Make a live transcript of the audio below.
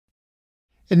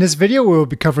In this video, we will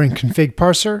be covering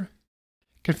ConfigParser.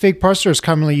 ConfigParser is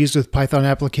commonly used with Python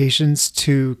applications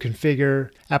to configure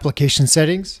application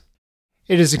settings.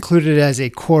 It is included as a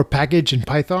core package in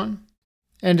Python,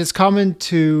 and it's common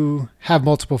to have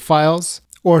multiple files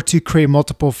or to create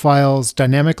multiple files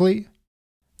dynamically.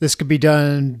 This could be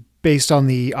done based on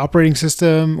the operating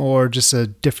system or just a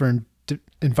different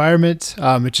environment.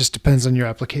 It just depends on your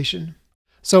application.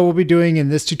 So what we'll be doing in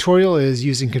this tutorial is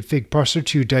using ConfigParser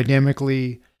to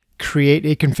dynamically create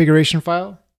a configuration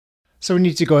file. So we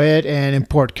need to go ahead and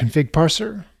import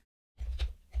ConfigParser.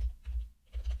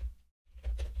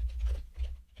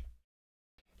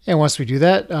 And once we do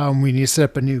that, we need to set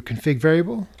up a new config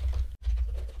variable.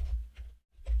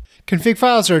 Config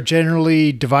files are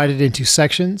generally divided into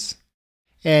sections.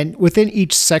 And within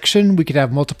each section, we could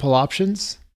have multiple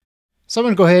options. So I'm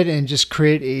going to go ahead and just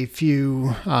create a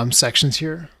few sections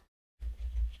here.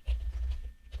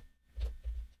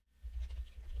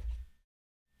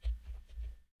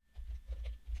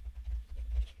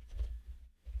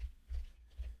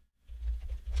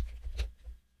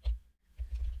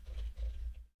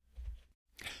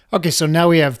 Okay, so now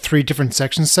we have three different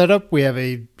sections set up. We have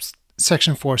a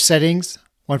section for settings,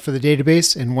 one for the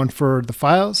database, and one for the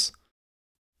files.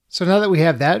 So now that we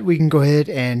have that, we can go ahead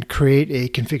and create a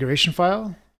configuration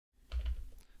file.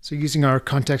 So using our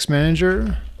context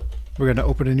manager, we're going to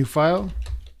open a new file.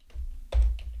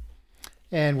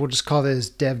 And we'll just call this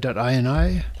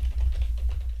dev.ini.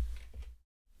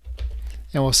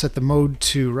 And we'll set the mode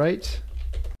to write.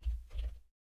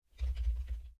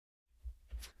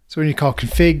 So we need to call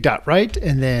config.write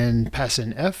and then pass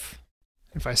in f.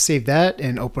 If I save that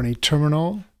and open a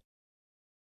terminal,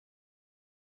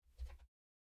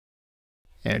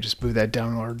 and just move that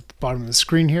down to the bottom of the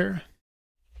screen here.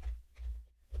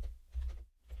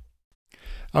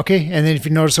 Okay, and then if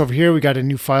you notice over here, we got a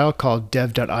new file called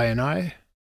dev.ini.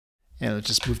 And let's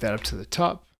just move that up to the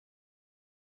top.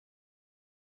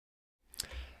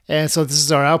 And so this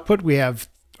is our output. We have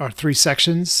our three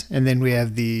sections, and then we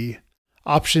have the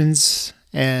options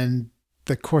and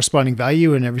the corresponding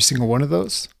value in every single one of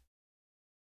those.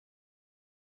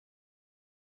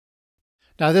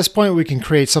 Now at this point, we can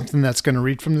create something that's going to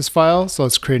read from this file. So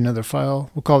let's create another file.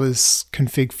 We'll call this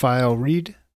config file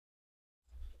read.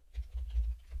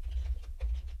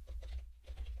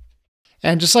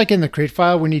 And just like in the create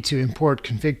file, we need to import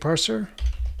ConfigParser.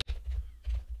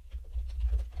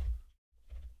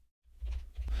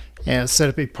 And set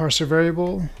up a parser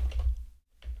variable.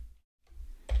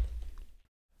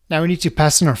 Now we need to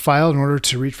pass in our file in order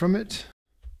to read from it.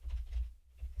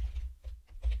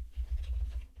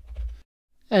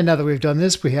 And now that we've done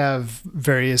this, we have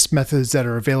various methods that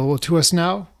are available to us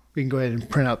now. We can go ahead and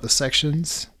print out the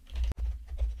sections.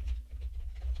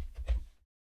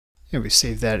 And we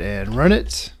save that and run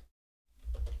it.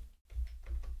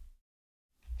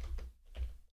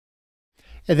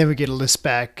 And then we get a list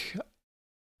back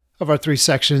of our three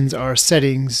sections, our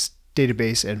settings,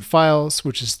 database, and files,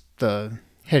 which is the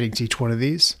heading to each one of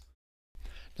these.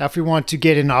 Now if we want to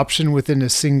get an option within a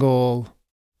single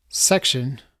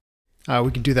section,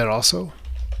 we can do that also.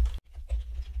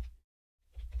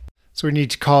 So we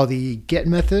need to call the get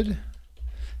method.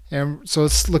 And so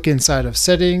let's look inside of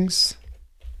settings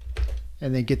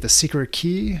and then get the secret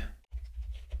key.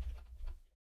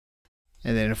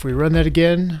 And then if we run that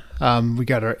again, we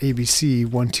got our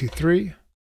ABC123,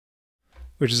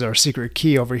 which is our secret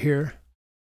key over here.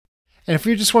 And if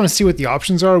we just want to see what the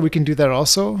options are, we can do that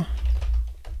also.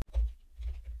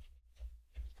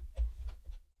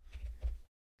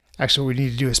 Actually, what we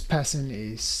need to do is pass in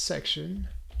a section.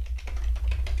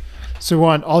 So we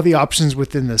want all the options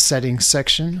within the settings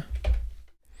section,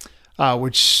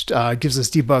 which gives us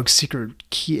debug secret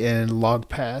key and log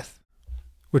path,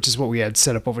 which is what we had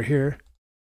set up over here.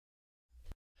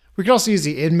 We can also use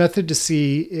the in method to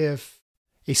see if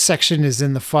a section is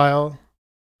in the file.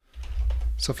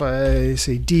 So if I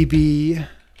say db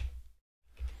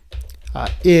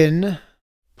in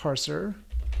parser,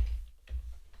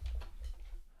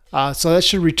 so that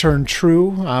should return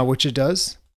true, which it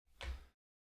does,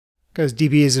 because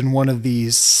db is in one of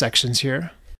these sections here.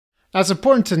 Now it's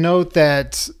important to note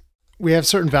that we have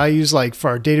certain values, like for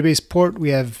our database port, we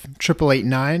have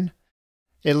 8889.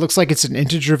 It looks like it's an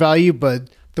integer value,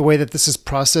 but the way that this is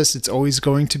processed, it's always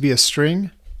going to be a string.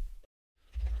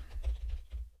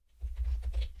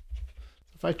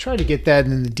 If I try to get that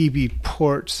in the db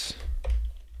port,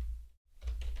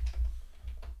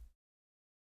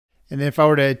 and then if I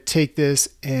were to take this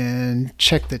and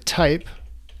check the type,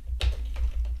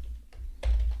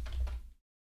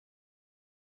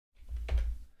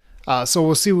 so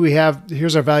we'll see we have,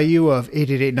 here's our value of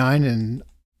 8889,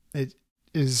 and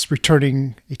is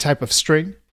returning a type of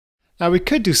string. Now we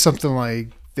could do something like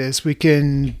this. We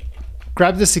can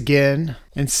grab this again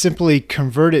and simply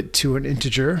convert it to an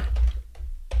integer.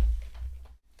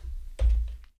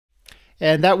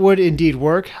 And that would indeed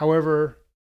work. However,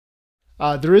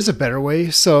 there is a better way.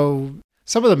 So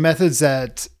some of the methods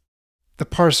that the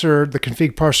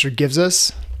config parser gives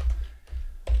us,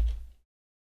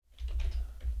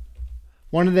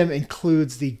 one of them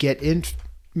includes the getInt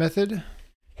method.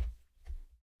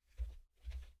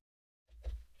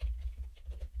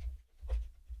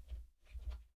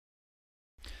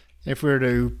 If we were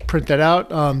to print that out,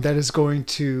 that is going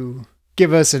to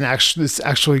give us it's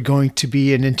actually going to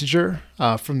be an integer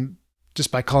from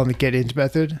just by calling the getInt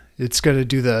method. It's going to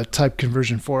do the type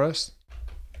conversion for us.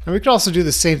 And we could also do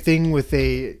the same thing with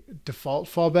a default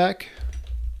fallback.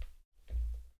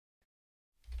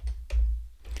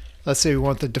 Let's say we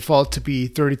want the default to be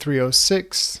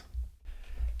 3306.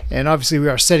 And obviously we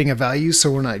are setting a value,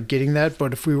 so we're not getting that.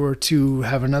 But if we were to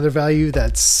have another value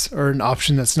or an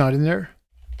option that's not in there,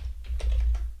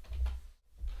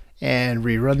 and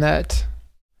rerun that.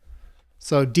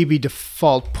 So DB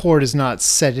default port is not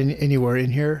set anywhere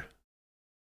in here.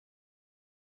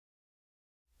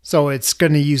 So it's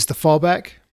going to use the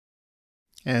fallback.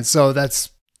 And so that's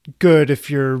good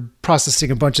if you're processing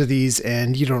a bunch of these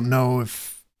and you don't know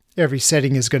if every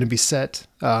setting is going to be set.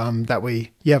 That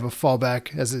way you have a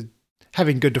fallback.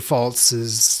 Having good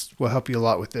defaults will help you a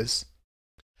lot with this.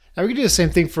 Now we can do the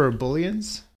same thing for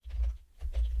booleans.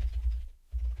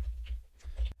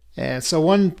 And so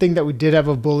one thing that we did have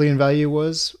a Boolean value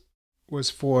was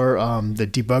for the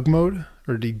debug mode,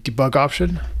 or the debug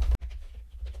option.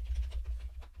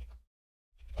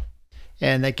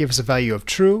 And that gives us a value of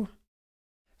true.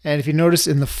 And if you notice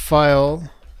in the file,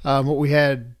 what we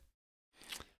had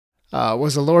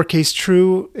was a lowercase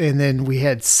true, and then we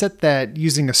had set that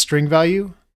using a string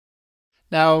value.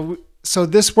 Now, so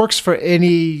this works for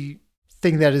any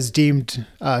thing that is deemed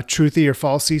truthy or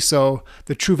falsy. So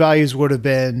the true values would have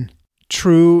been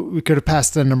true. We could have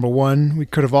passed the number 1. We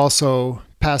could have also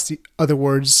passed the other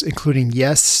words, including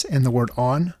yes and the word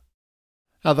on.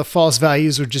 Now the false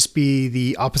values would just be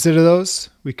the opposite of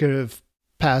those. We could have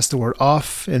passed the word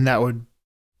off, and that would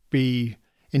be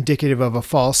indicative of a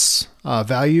false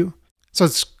value. So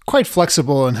it's quite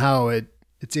flexible in how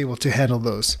it's able to handle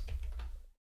those.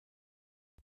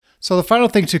 So the final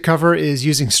thing to cover is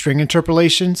using string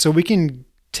interpolation. So we can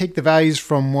take the values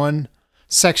from one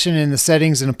section in the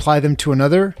settings and apply them to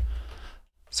another.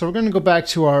 So we're going to go back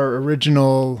to our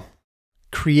original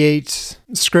create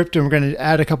script, and we're going to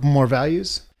add a couple more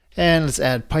values. And let's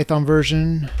add Python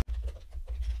version.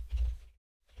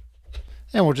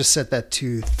 And we'll just set that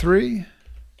to 3.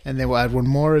 And then we'll add one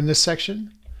more in this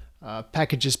section.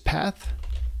 Packages path.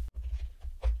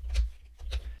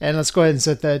 And let's go ahead and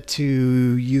set that to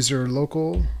user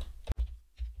local.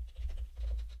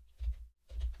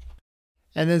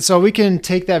 And then so we can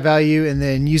take that value and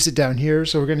then use it down here.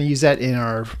 So we're going to use that in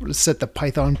let's set the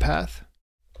Python path.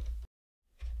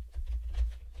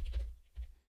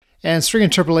 And string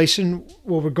interpolation,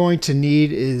 what we're going to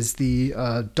need is the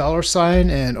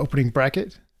 $sign and opening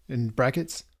bracket in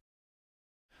brackets.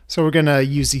 So we're going to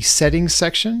use the settings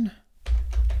section.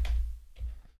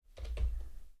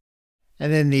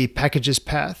 And then the packages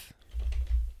path.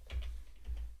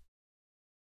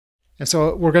 And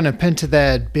so we're going to append to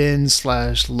that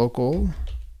bin/local.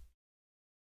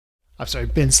 I'm sorry,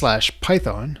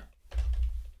 bin/Python.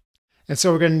 And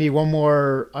so we're going to need one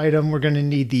more item. We're going to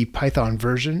need the Python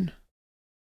version.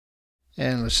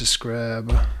 And let's just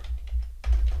grab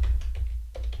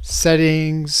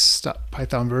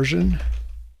settings.python version.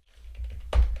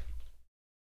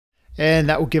 And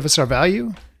that will give us our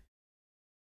value.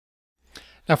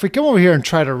 Now if we come over here and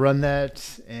try to run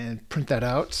that and print that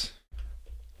out,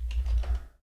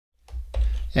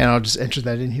 and I'll just enter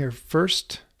that in here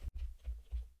first.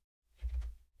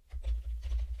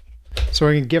 So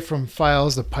we're going to get from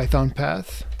files the Python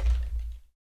path.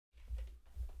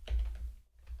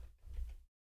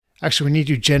 Actually, we need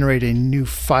to generate a new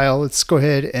file. Let's go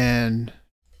ahead and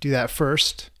do that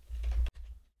first.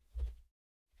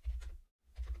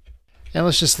 And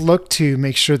let's just look to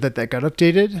make sure that that got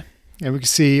updated. And we can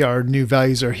see our new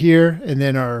values are here, and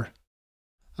then our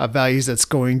values that's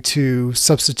going to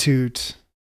substitute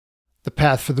the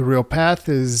path for the real path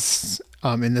is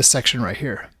in this section right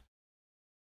here.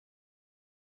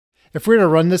 If we were to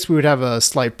run this, we would have a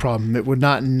slight problem. It would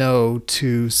not know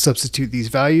to substitute these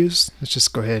values. Let's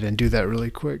just go ahead and do that really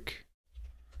quick.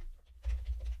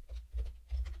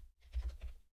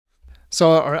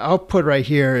 So our output right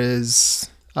here is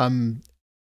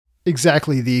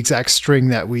exactly the exact string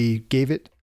that we gave it.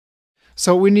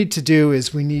 So what we need to do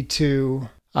is we need to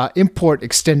import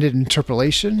extended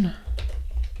interpolation.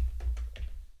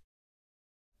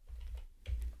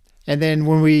 And then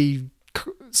when we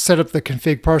set up the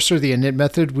config parser, the init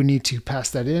method, we need to pass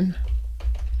that in.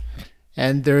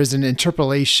 And there is an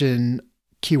interpolation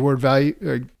keyword value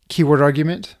or keyword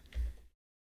argument.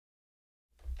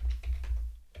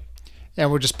 And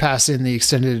we'll just pass in the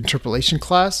extended interpolation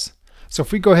class. So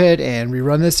if we go ahead and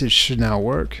rerun this, it should now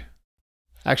work.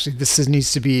 Actually, this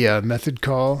needs to be a method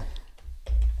call.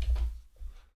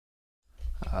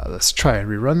 Let's try and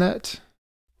rerun that.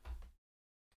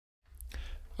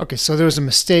 Okay, so there was a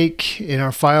mistake in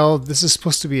our file. This is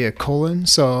supposed to be a colon.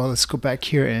 So let's go back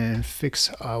here and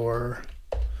fix our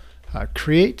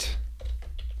create.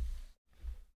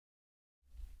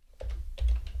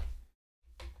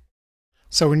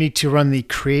 So we need to run the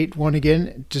create one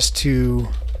again just to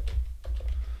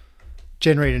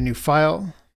generate a new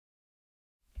file.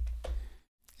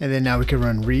 And then now we can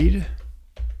run read.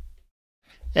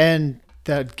 And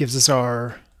that gives us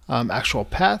our actual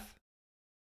path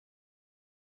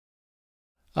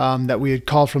that we had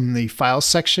called from the files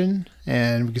section.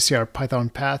 And we can see our Python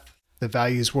path. The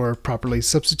values were properly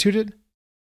substituted.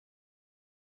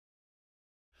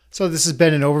 So this has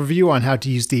been an overview on how to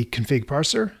use the config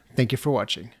parser. Thank you for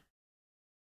watching.